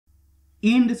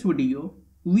In this video,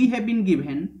 we have been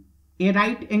given a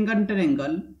right angle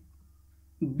triangle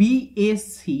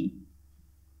BAC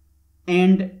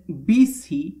and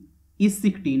BC is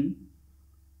 16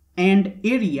 and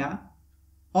area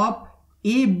of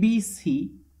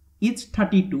ABC is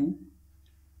 32.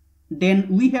 Then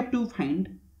we have to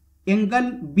find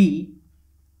angle B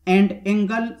and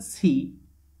angle C.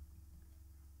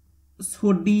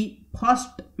 So the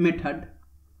first method,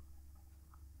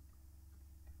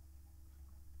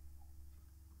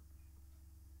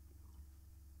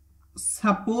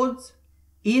 suppose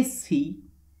AC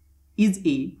is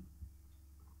A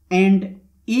and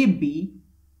AB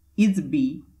is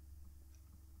B,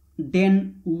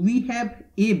 then we have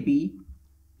AB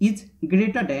is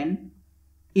greater than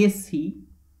AC.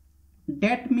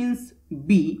 That means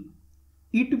B,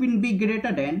 it will be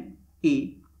greater than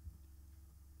A.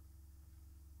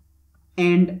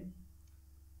 And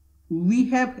we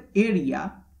have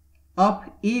area of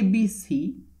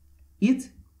ABC is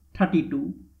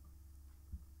 32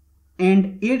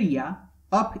 and area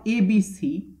of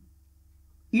ABC,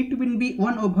 it will be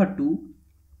 1/2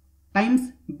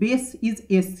 times base is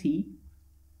AC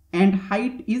and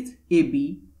height is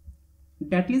AB,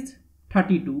 that is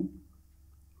 32,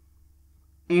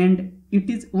 and it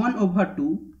is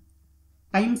 1/2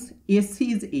 times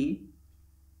AC is A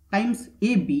times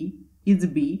AB is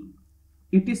B,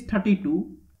 it is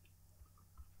 32.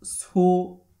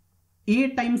 So A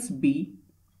times B,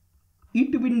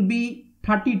 it will be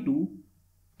 32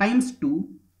 times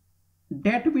 2,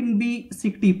 that will be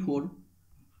 64.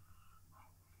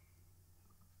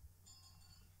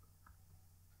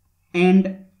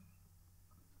 And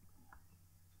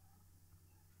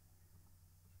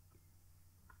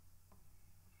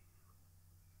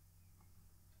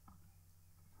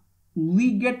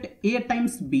we get A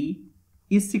times B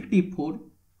is 64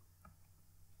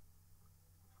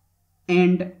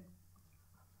 and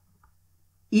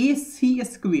AC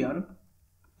square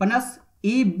plus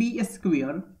AB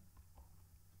square,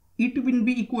 it will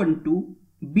be equal to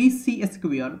BC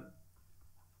square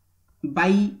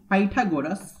by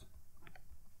Pythagoras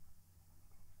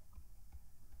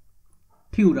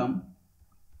theorem,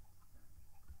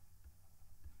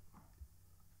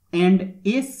 and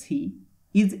AC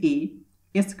is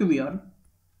A square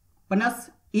plus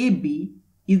AB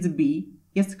is B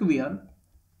square,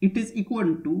 it is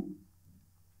equal to,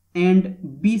 and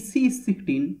BC is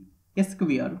 16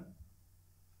 square,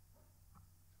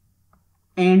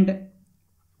 and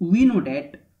we know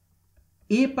that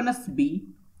A plus B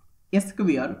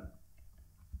square,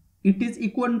 it is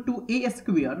equal to A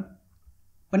square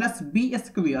plus B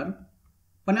square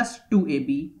plus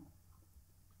 2AB,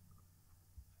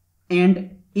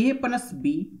 and A plus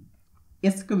B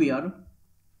square,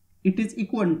 it is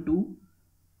equal to,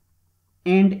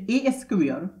 and A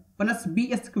square plus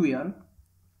B square,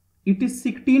 it is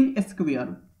 16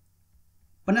 square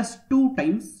plus 2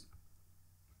 times,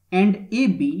 and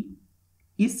AB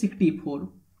is 64,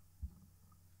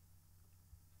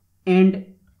 and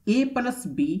A plus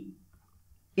B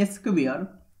square,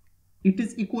 it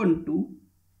is equal to,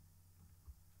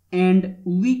 and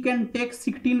we can take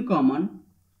 16 common,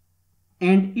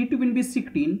 and it will be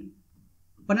 16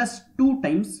 plus 2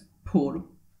 times 4,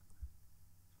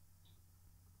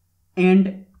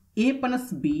 and A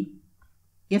plus B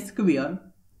square,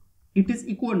 it is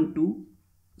equal to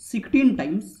 16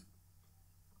 times,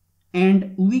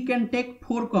 and we can take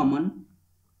 4 common,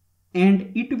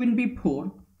 and it will be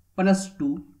 4 plus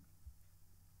 2,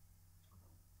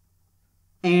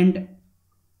 and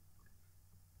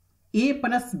A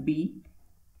plus B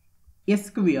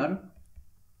square,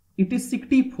 it is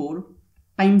 64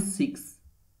 times 6.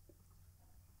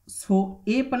 So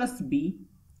A plus B,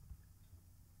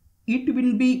 it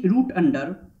will be root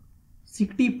under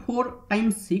 64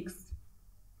 times 6.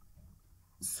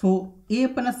 So A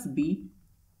plus B,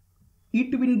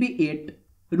 it will be 8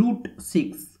 root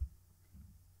 6.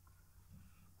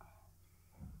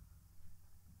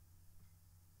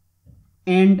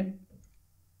 And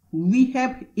we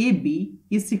have AB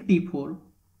is 64.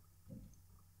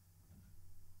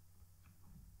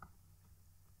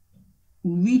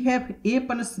 We have A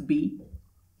plus B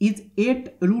is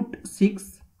 8 root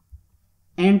 6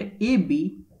 and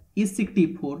AB is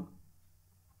 64.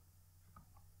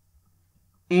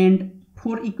 And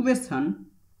for equation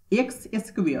x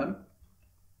square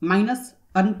minus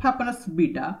alpha plus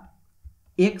beta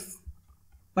x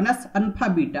plus alpha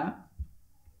beta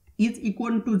is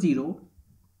equal to 0,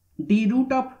 the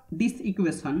root of this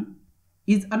equation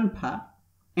is alpha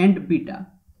and beta.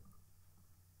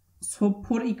 So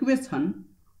for equation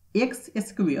x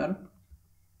square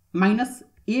minus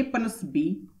a plus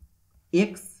b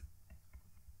x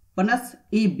plus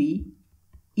AB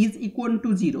is equal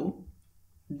to 0,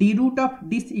 the root of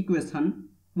this equation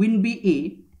will be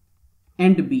A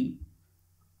and B,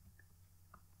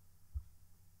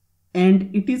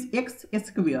 and it is x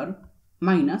square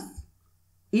minus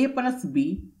A plus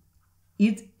B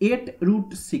is 8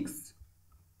 root 6,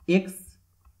 x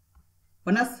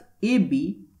plus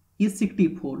AB is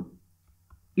 64,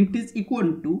 it is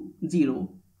equal to 0,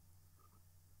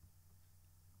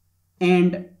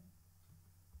 and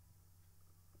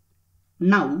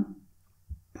now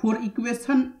for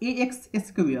equation ax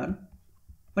square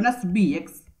plus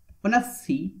bx plus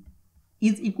c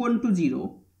is equal to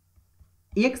 0,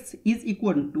 x is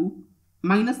equal to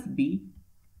minus b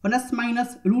plus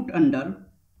minus root under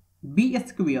b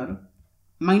square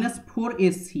minus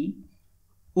 4ac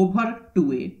over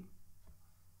 2a,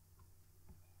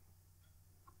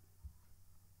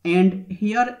 and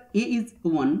here a is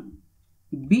 1,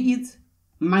 b is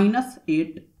minus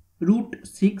 8 root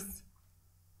 6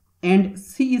 and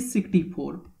c is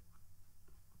 64.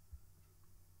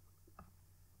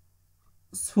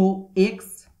 So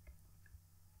x,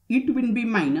 it will be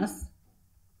minus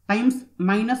times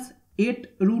minus 8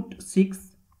 root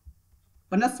 6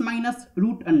 plus minus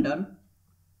root under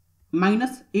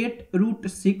minus 8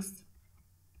 root 6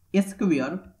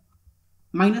 square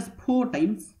minus 4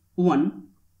 times 1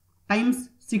 times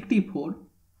 64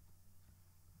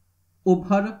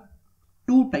 over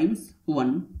 2 times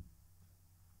 1,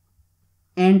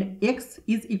 and x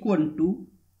is equal to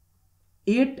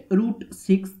 8 root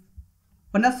 6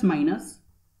 plus minus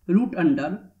root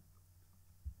under,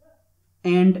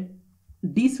 and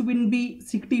this will be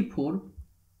 64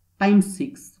 times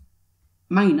 6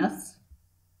 minus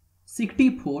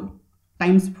 64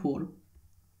 times 4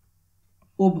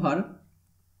 over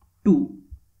 2,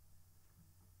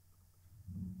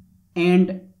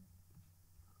 and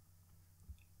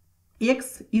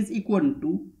x is equal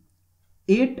to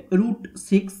 8 root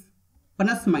 6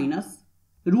 plus minus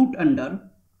root under,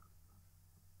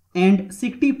 and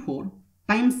 64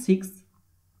 times 6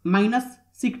 minus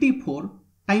 64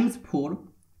 times 4,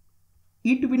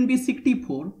 it will be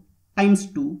 64 times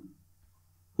 2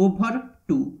 over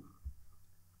 2,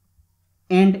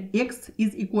 and x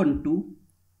is equal to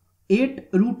 8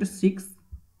 root 6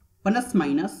 plus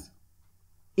minus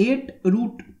 8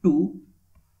 root 2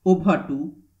 over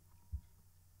 2,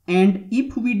 and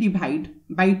if we divide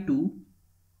by 2,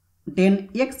 then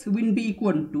x will be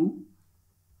equal to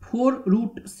 4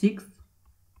 root 6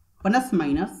 plus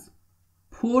minus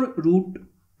 4 root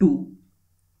 2,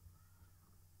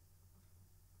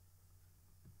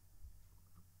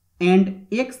 and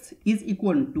x is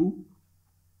equal to,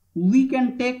 we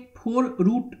can take 4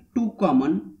 root 2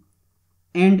 common,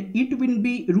 and it will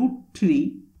be root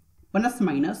 3 plus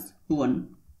minus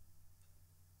 1,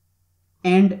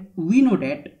 and we know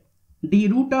that the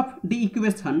root of the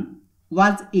equation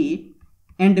was a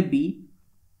and b,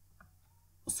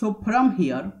 so from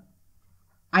here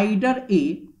either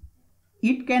a,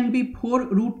 it can be 4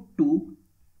 root 2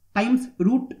 times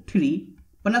root 3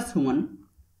 plus 1,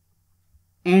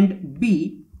 and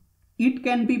b, it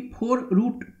can be 4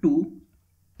 root 2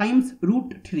 times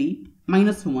root 3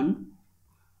 minus 1,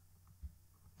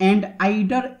 and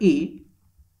either a,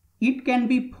 it can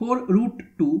be 4 root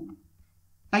 2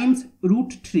 times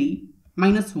root 3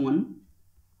 minus 1,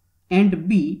 and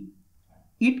b,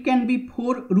 it can be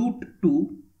 4 root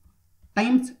 2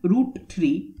 times root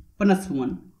 3 plus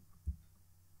 1,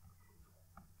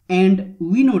 and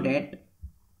we know that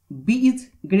b is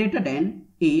greater than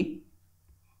a,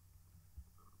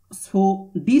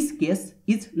 so this case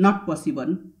is not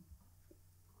possible,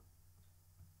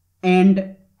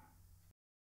 and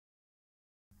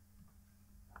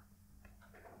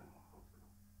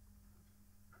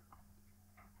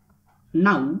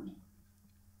now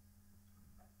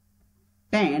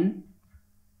tan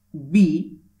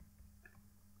b,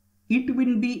 it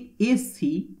will be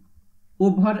AC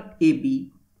over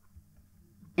AB,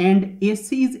 and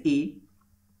AC is A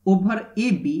over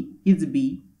AB is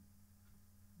B,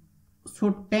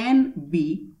 so tan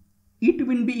B, it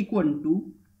will be equal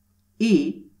to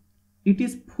A, it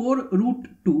is 4 root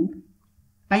 2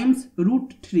 times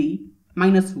root 3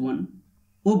 minus 1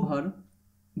 over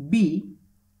B,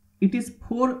 it is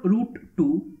 4 root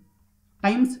 2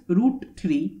 times root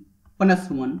 3 plus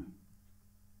 1,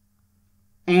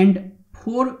 and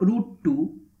 4 root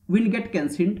 2 will get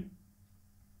cancelled,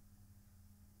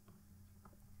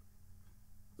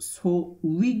 so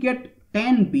we get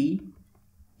tan B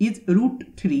is root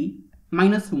 3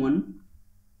 minus 1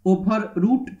 over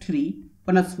root 3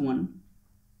 plus 1,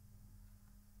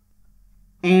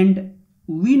 and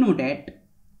we know that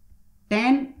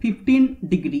tan 15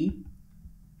 degree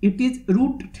it is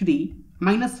root 3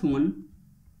 minus 1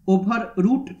 over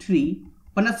root 3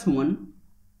 plus 1.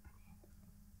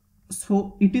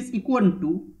 So it is equal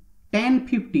to tan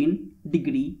 15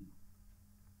 degree.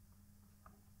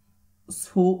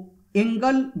 So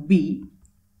angle B,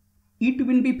 it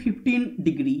will be 15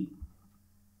 degree,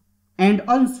 and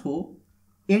also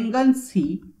angle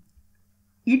C,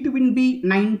 it will be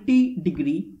 90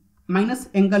 degree minus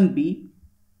angle B,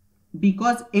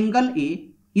 because angle A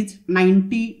is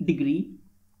 90 degree,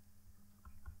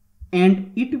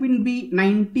 and it will be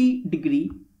 90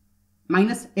 degree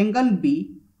minus angle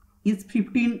B is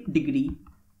 15 degree,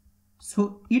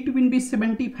 so it will be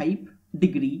 75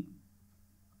 degree.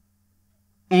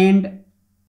 And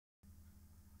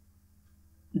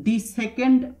the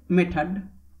second method,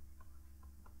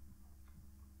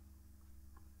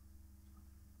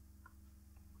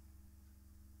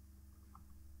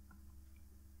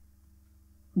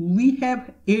 we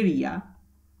have area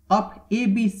of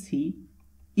ABC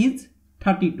is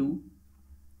 32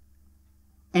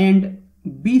 and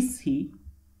BC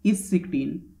is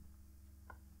 16,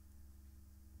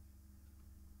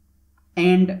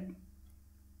 and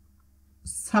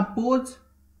suppose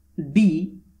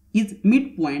D is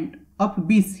midpoint of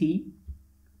BC,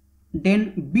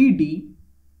 then BD,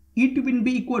 it will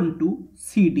be equal to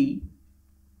CD.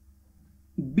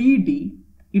 BD,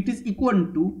 it is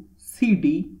equal to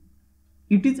CD.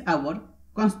 It is our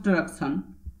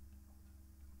construction.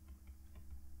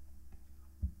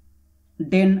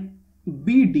 Then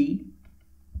BD,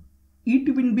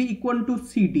 it will be equal to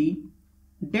CD,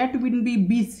 that will be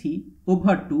BC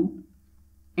over 2,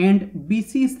 and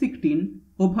BC is 16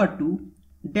 over 2,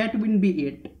 that will be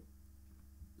 8.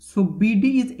 So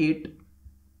BD is 8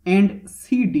 and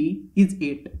CD is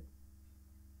 8.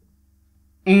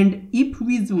 And if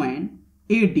we join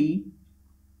AD,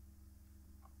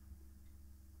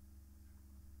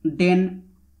 then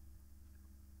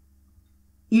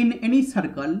in any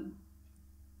circle,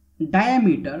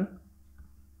 diameter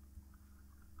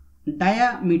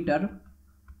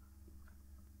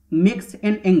makes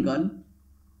an angle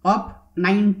of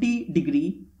 90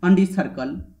 degree on the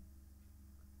circle,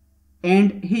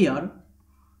 and here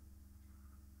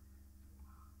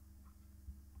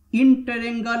in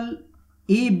triangle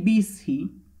ABC,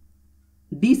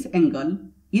 this angle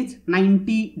is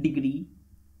 90 degree,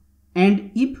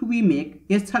 and if we make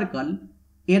a circle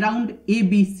around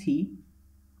ABC,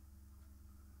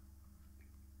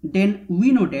 then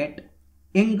we know that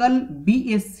angle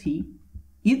BAC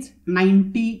is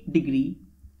 90 degree.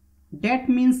 That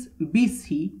means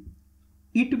BC,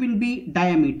 it will be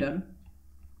diameter,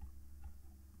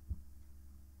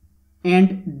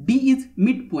 and D is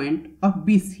midpoint of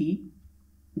BC,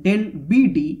 then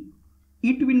BD,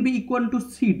 it will be equal to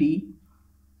CD,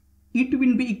 it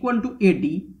will be equal to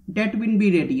AD, that will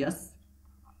be radius.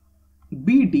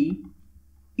 BD,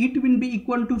 it will be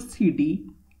equal to CD,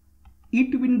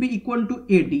 it will be equal to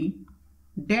AD,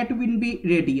 that will be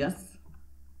radius.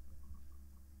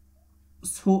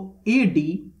 So AD,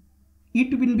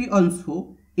 it will be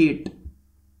also 8.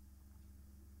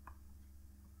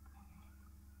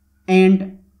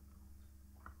 And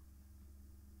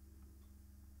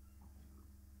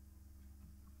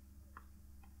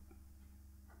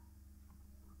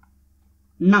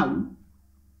now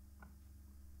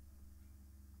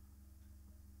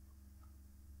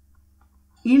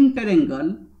in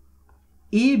triangle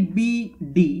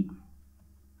ABD,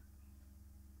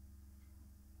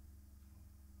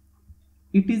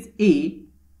 it is A,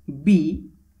 B,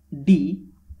 D,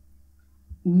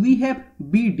 we have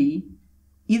BD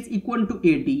is equal to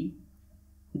AD.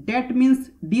 That means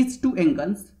these two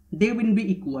angles, they will be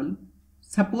equal.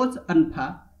 Suppose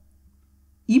alpha,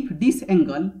 if this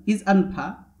angle is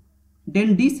alpha,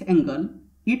 then this angle,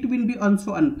 it will be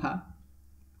also alpha.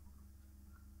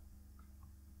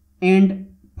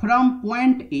 And from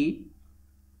point A,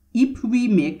 if we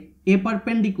make a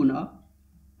perpendicular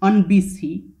on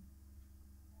BC,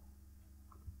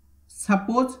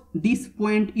 suppose this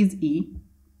point is E,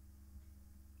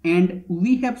 and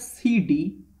we have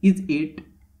CD is 8,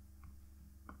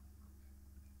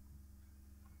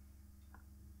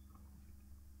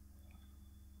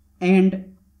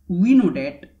 and we know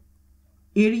that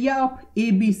area of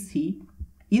ABC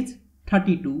is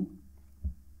 32,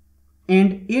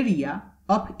 and area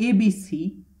of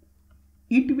ABC,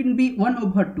 it will be 1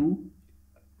 over 2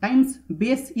 times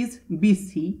base is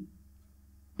BC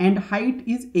and height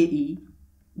is AE,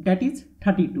 that is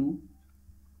 32,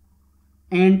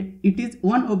 and it is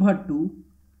 1 over 2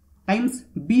 times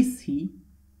BC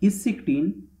is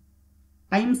 16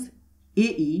 times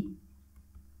AE,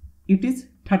 it is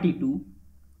 32.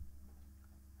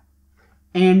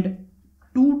 and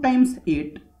 2 times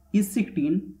 8 is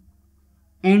 16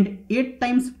 and 8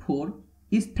 times 4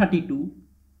 is 32.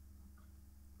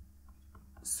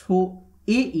 So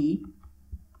AE,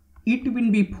 it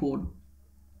will be 4.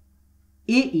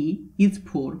 AE is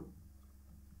 4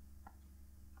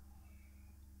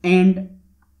 and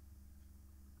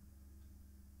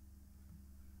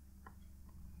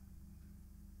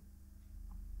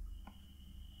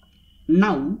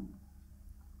now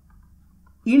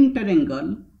in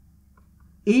triangle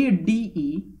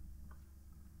ADE,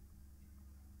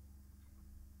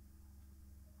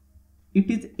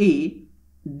 it is ADE,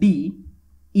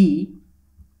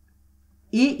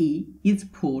 AE is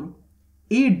 4,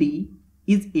 AD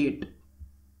is 8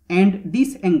 and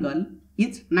this angle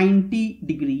is 90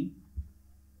 degree,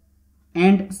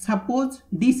 and suppose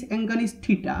this angle is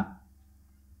theta,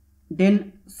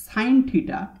 then sin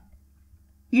theta,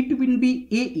 it will be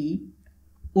AE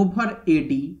over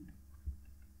AD,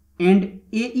 and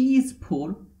AE is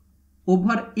 4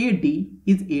 over AD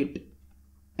is 8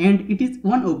 and it is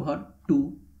 1 over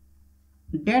 2.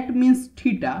 That means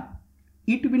theta,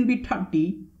 it will be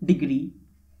 30 degree.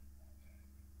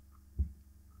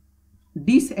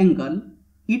 This angle,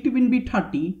 it will be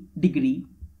 30 degree.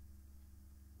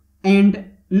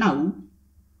 And now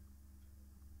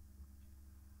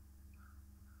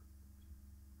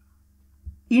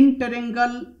in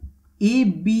triangle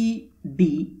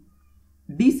ABD,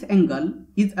 this angle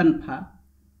is alpha,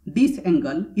 this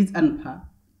angle is alpha,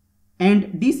 and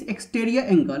this exterior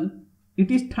angle, it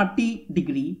is 30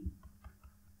 degree.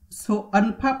 So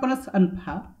alpha plus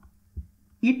alpha,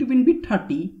 it will be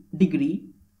 30 degree.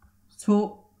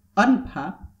 So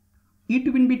alpha,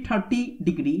 it will be 30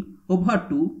 degree over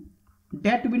 2,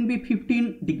 that will be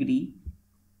 15 degree.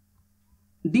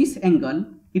 This angle,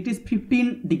 it is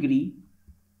 15 degree.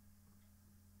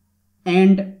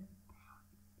 And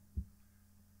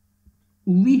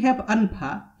we have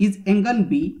alpha is angle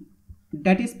B,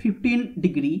 that is 15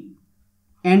 degree,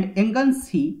 and angle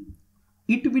C,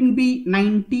 it will be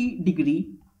 90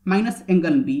 degree minus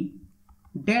angle B,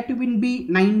 that will be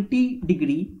 90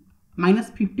 degree minus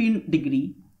 15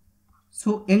 degree.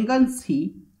 So angle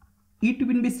C, it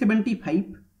will be 75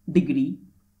 degree.